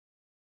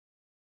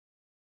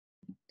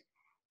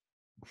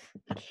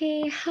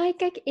Okay, hi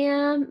các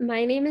em.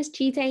 My name is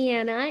G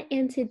Diana,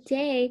 and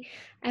today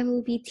I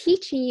will be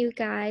teaching you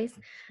guys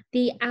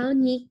the Ao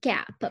Nhi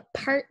Gap, but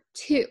part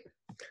 2.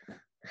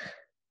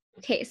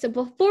 Okay, so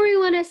before we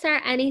want to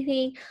start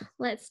anything,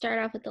 let's start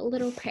off with a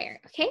little prayer,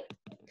 okay?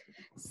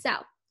 So,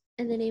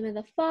 in the name of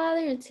the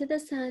Father, and to the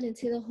Son, and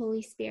to the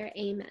Holy Spirit,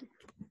 amen.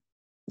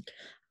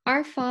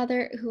 Our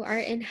Father, who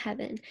art in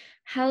heaven,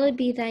 hallowed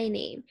be thy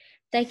name.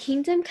 Thy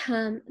kingdom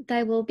come,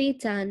 thy will be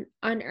done,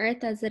 on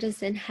earth as it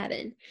is in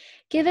heaven.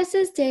 Give us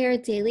this day our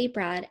daily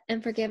bread,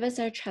 and forgive us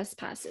our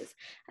trespasses,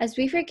 as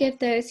we forgive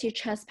those who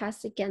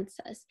trespass against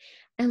us.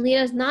 And lead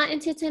us not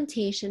into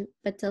temptation,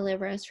 but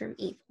deliver us from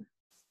evil.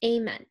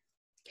 Amen.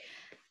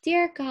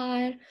 Dear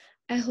God,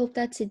 I hope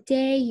that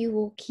today you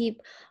will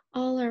keep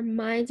all our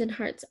minds and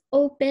hearts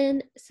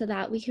open so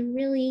that we can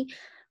really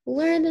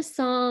learn the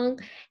song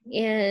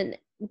and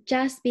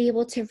just be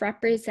able to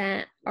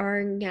represent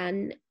our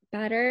Nyan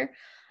better.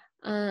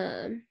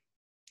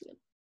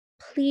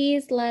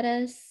 Please let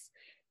us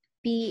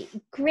be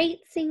great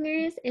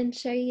singers and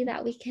show you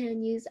that we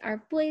can use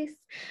our voice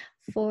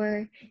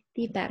for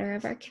the better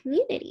of our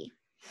community.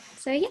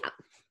 So yeah.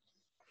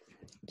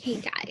 Okay,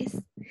 guys.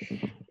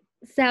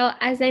 So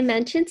as I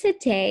mentioned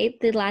today,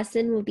 the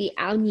lesson will be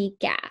Ao Nhi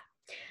Gap.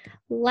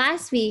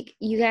 Last week,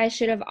 you guys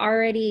should have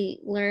already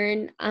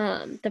learned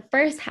the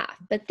first half,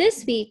 but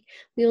this week,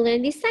 we will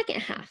learn the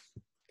second half.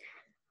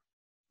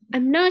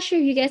 I'm not sure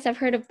if you guys have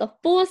heard of the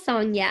full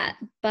song yet,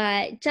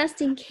 but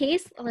just in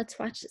case, let's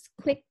watch this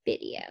quick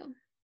video.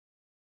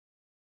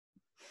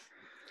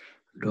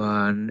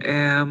 Đoàn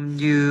em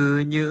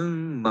như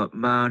những mập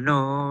mà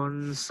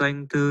non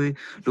xanh tươi,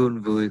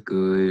 luôn vui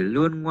cười,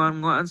 luôn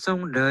ngoan ngoãn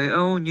sống đời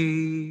âu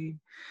nhi.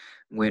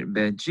 Nguyện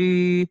bền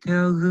chi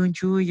theo gương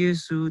Chúa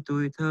Giêsu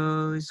tuổi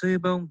thơ, dưới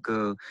bóng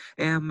cờ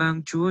em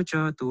mang Chúa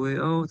cho tuổi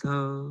âu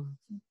thơ.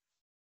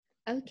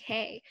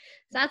 Okay,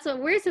 so that's what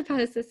we're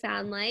supposed to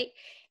sound like,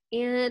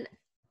 and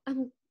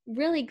I'm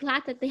really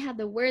glad that they have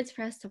the words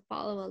for us to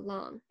follow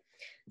along.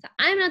 So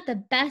I'm not the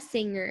best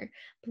singer,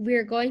 but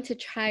we're going to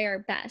try our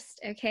best,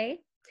 okay?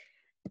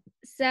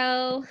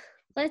 So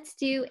let's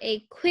do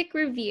a quick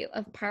review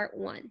of part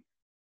 1.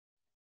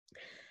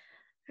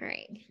 All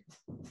right.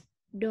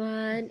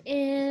 Đoàn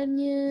em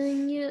như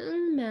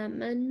những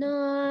mama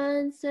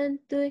non xanh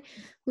tươi,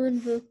 luôn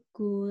vực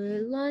cùi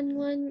loan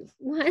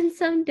ngoan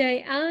sống đời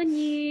áo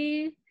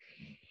nhi.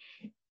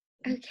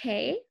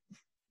 Okay,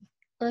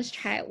 let's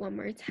try it one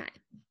more time.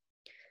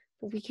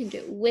 But we can do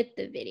it with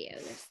the video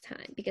this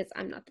time because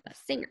I'm not the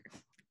best singer.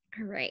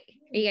 All right,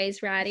 are you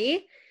guys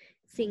ready?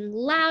 Sing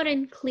loud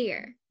and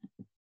clear.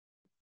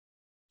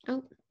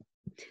 Oh.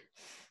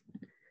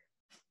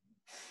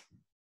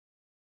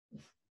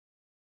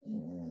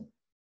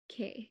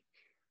 Okay.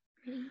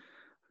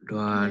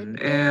 Đoàn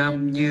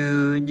em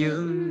như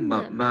những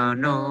mập mà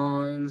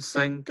non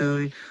xanh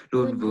tươi,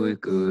 luôn vui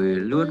cười,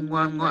 luôn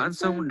ngoan ngoãn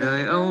sống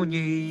đời âu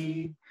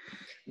nhi.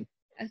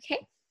 Okay.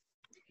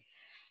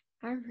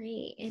 All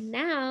right, and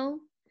now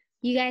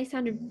you guys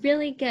sounded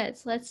really good.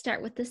 So let's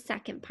start with the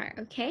second part,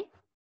 okay?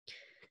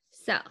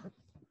 So,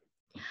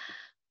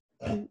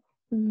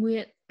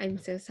 I'm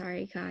so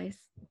sorry, guys.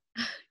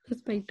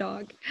 That's my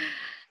dog.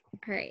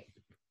 All right.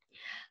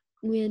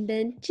 Nguyện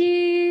bền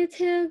chi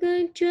theo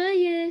gương Chúa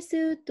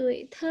Giêsu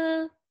tuổi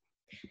thơ.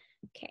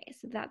 Okay,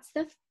 so that's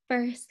the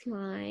first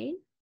line.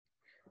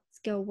 Let's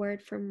go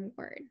word from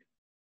word.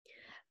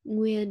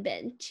 Nguyện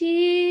bền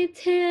chi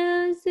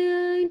theo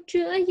gương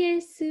Chúa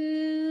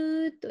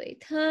Giêsu tuổi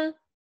thơ.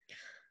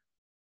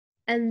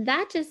 And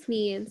that just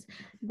means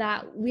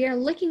that we are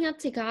looking up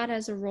to God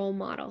as a role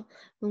model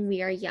when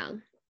we are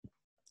young.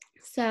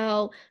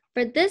 So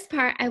for this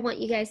part, I want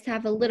you guys to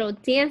have a little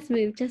dance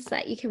move just so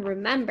that you can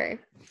remember.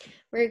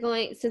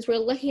 Since we're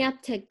looking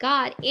up to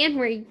God and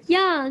we're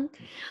young,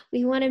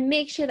 we want to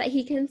make sure that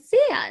he can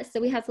see us.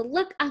 So we have to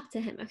look up to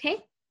him, okay?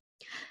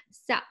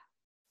 So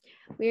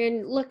we're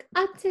going to look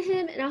up to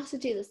him and also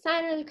do the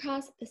sign of the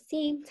cross at the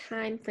same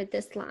time for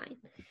this line.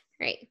 All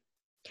right,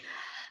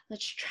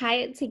 let's try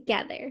it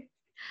together.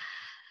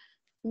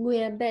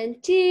 Nguyện bền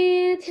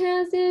chi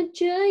theo gương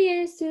Chúa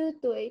Giêsu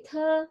tuổi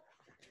thơ.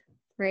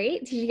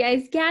 Right? Did you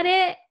guys get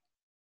it?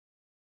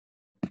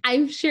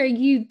 I'm sure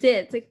you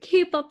did, so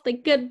keep up the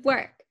good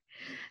work.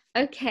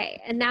 Okay,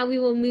 and now we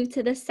will move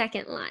to the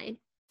second line.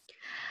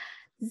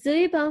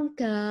 Dưới bóng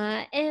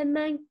cờ em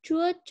mang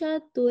Chúa cho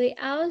tuổi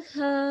áo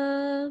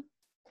thơ.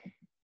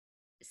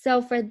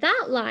 So for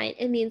that line,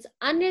 it means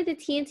under the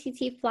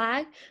TNTT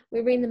flag,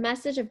 we bring the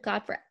message of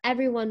God for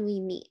everyone we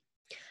meet.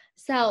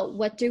 So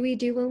what do we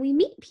do when we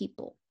meet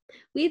people?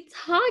 We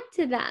talk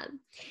to them.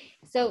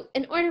 So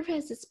in order for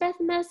us to spread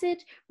the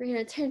message, we're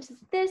going to turn to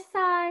this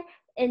side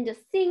and just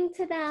sing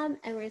to them.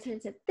 And we're going to turn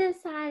to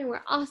this side and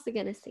we're also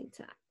going to sing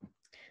to them.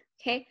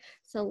 Okay,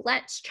 so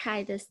let's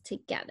try this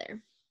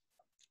together.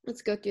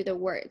 Let's go through the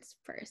words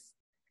first.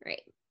 All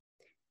right,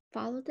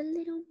 follow the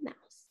little mouse.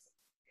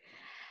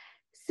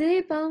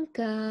 Dưới bóng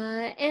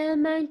cờ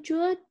em mang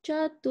Chúa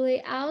cho tuổi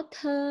áo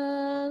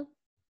thơ.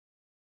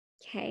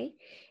 Okay,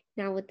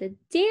 now with the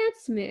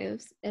dance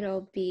moves,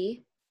 it'll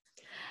be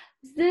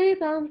dưới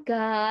bóng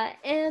cờ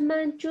em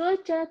mang Chúa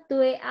cho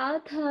tuổi áo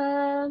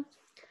thơ.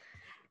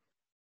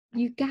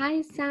 You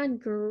guys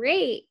sound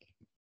great.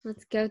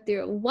 Let's go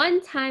through it one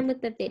time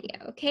with the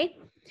video, okay?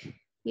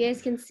 You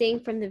guys can sing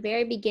from the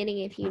very beginning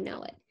if you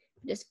know it.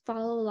 Just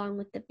follow along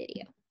with the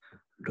video.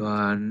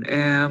 Đoàn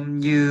em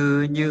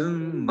như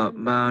những mập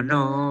mào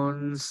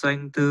non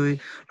xanh tươi,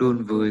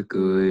 luôn vui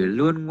cười,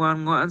 luôn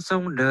ngoan ngoãn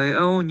sống đời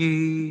âu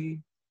nhi.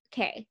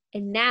 Okay,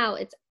 and now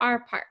it's our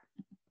part.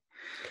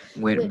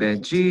 Nguyện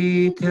bền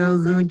chi theo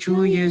gương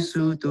Chúa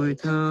Giêsu tuổi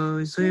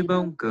thơ, dưới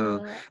bóng cờ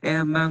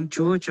em mang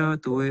Chúa cho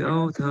tuổi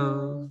âu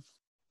thơ.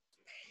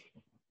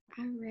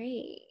 All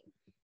right.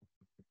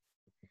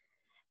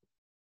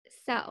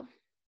 So,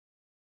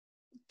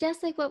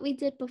 just like what we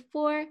did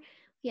before,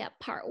 we have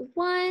part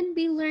 1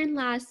 we learned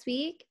last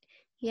week.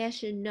 You guys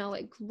should know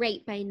it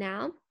great by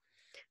now.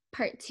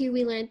 Part 2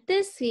 we learned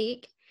this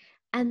week,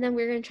 and then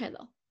we're going to try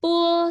the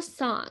full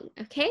song,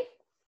 okay?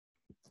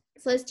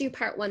 So let's do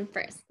part 1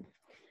 first.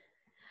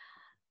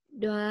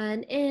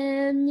 Đoàn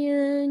em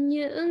như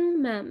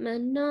những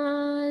mầm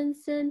non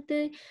xanh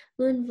tươi,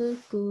 luôn vui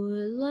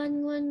cười,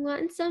 luôn ngoan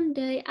ngoãn sống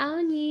đời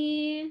áo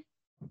nhi.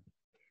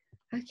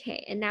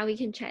 Okay, and now we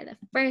can try the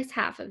first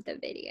half of the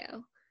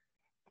video.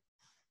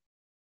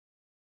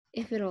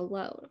 If it'll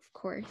load, of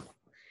course.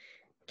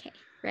 Okay,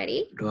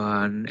 ready?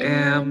 Đoàn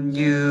em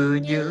như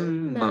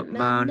những mập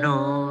mào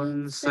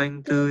non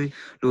xanh tươi,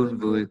 luôn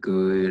vui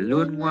cười,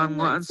 luôn ngoan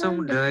ngoãn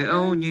sống đời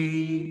âu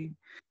nhi.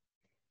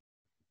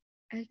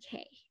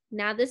 Okay,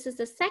 now this is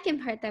the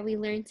second part that we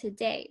learned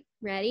today.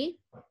 Ready?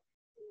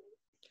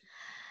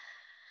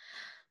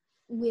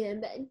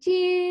 Nguyện bạn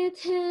chi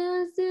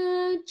theo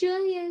giữa Chúa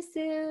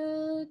Giêsu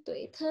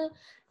tuổi thơ,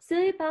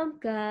 dưới bóng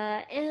cờ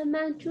em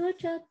mang Chúa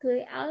cho tuổi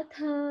áo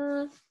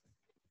thơ.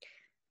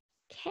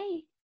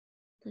 Okay,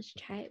 let's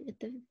try it with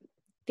the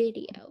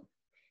video.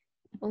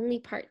 Only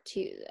part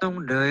 2 though.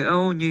 Sống đời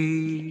âu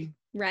nhi.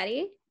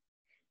 Ready?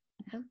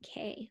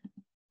 Okay.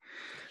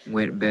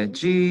 Nguyện bền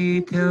chi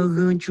theo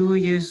gương Chúa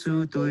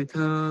Giêsu tuổi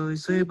thơ,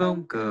 dưới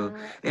bóng cờ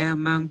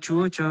em mang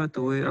Chúa cho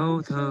tuổi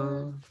âu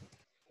thơ.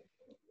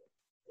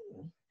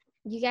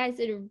 You guys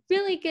did a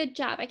really good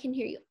job. I can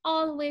hear you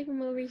all the way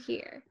from over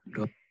here.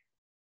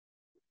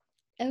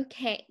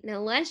 Okay, now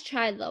let's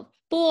try the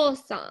full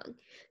song.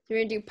 So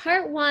we're gonna do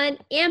part 1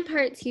 and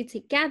part 2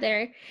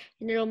 together,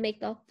 and it'll make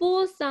the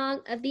full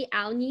song of the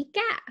Ao Nhi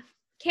Ca.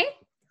 Okay,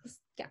 let's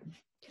go.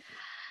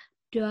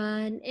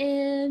 Đoàn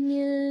em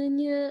như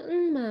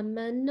những mầm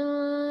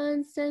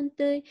non xanh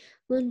tươi,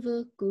 luôn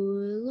vui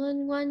cười,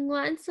 luôn ngoan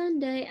ngoãn sống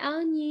đời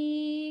áo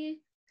nhi.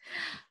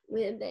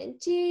 Nguyện bền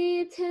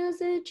chi theo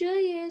dưới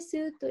Chúa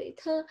Giêsu tuổi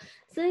thơ,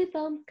 dưới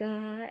bóng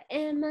cờ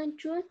em mang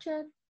Chúa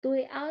cho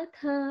tuổi áo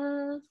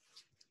thơ.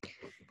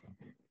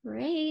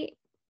 Right,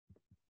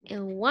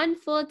 and one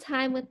full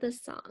time with the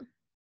song.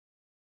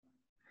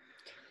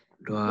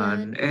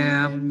 Đoàn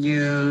em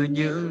như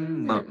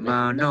những mập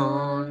mào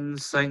non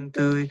xanh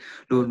tươi,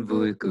 luôn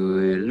vui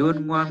cười,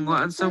 luôn ngoan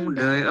ngoãn sống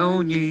đời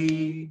âu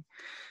nhi.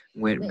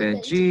 Nguyện bền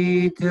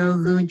chi theo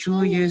gương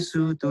Chúa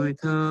Giêsu tuổi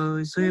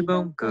thơ, dưới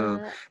bóng cờ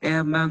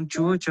em mang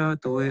Chúa cho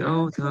tuổi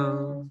âu thơ.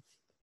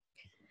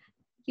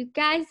 You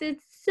guys,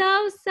 it's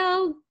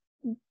so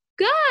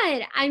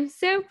good. I'm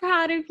so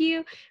proud of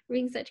you for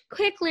being such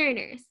quick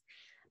learners.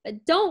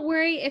 But don't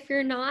worry if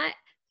you're not.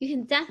 You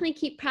can definitely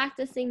keep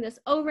practicing this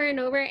over and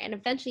over, and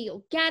eventually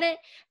you'll get it.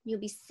 You'll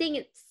be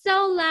singing it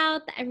so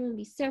loud that everyone will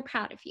be so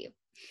proud of you.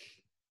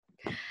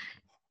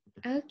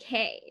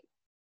 Okay,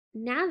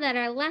 now that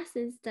our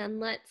lesson's done,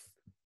 let's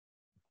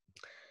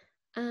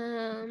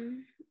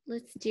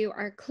do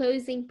our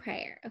closing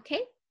prayer,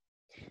 okay?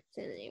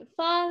 So in the name of the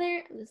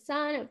Father, and the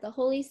Son, and of the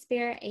Holy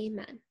Spirit,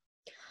 amen.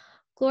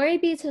 Glory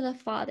be to the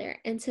Father,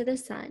 and to the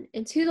Son,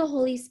 and to the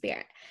Holy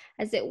Spirit,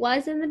 as it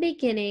was in the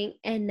beginning,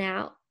 and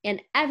now, and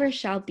ever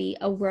shall be,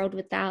 a world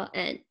without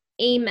end.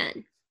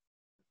 Amen.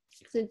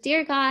 So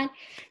dear God,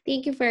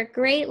 thank you for a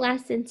great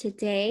lesson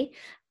today.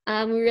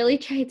 We really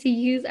tried to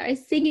use our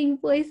singing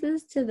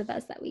voices to the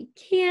best that we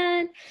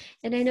can.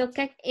 And I know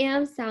Kak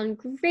Am sound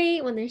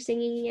great when they're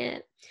singing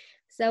it.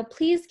 So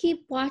please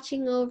keep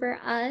watching over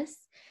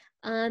us,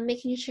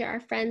 making sure our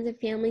friends and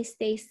family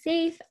stay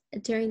safe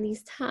during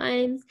these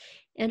times.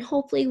 And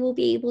hopefully we'll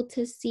be able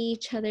to see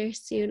each other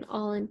soon,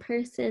 all in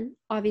person,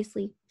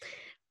 obviously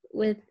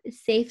with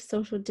safe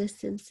social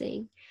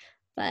distancing.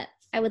 But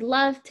I would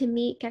love to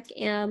meet Kak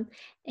Am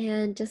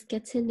and just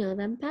get to know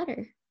them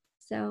better.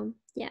 So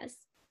yes,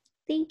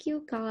 thank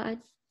you, God.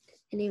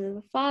 In the name of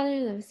the Father,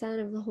 and of the Son,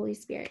 and of the Holy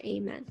Spirit,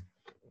 amen.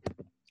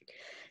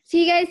 So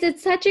you guys did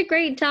such a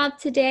great job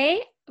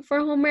today. For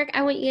homework,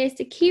 I want you guys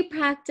to keep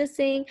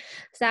practicing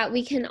so that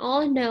we can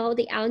all know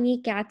the Ao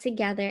Nhi Ca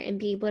together and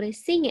be able to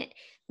sing it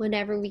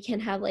whenever we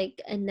can have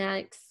like a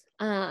next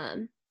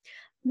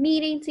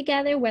meeting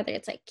together, whether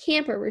it's like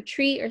camp or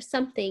retreat or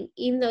something.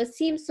 Even though it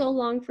seems so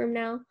long from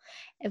now,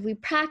 if we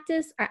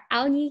practice our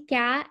Ao Nhi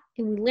Ca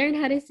and we learn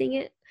how to sing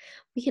it,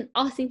 we can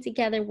all sing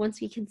together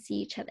once we can see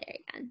each other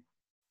again.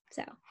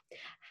 So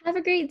Have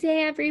a great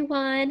day,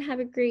 everyone. Have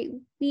a great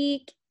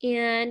week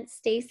and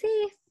stay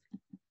safe.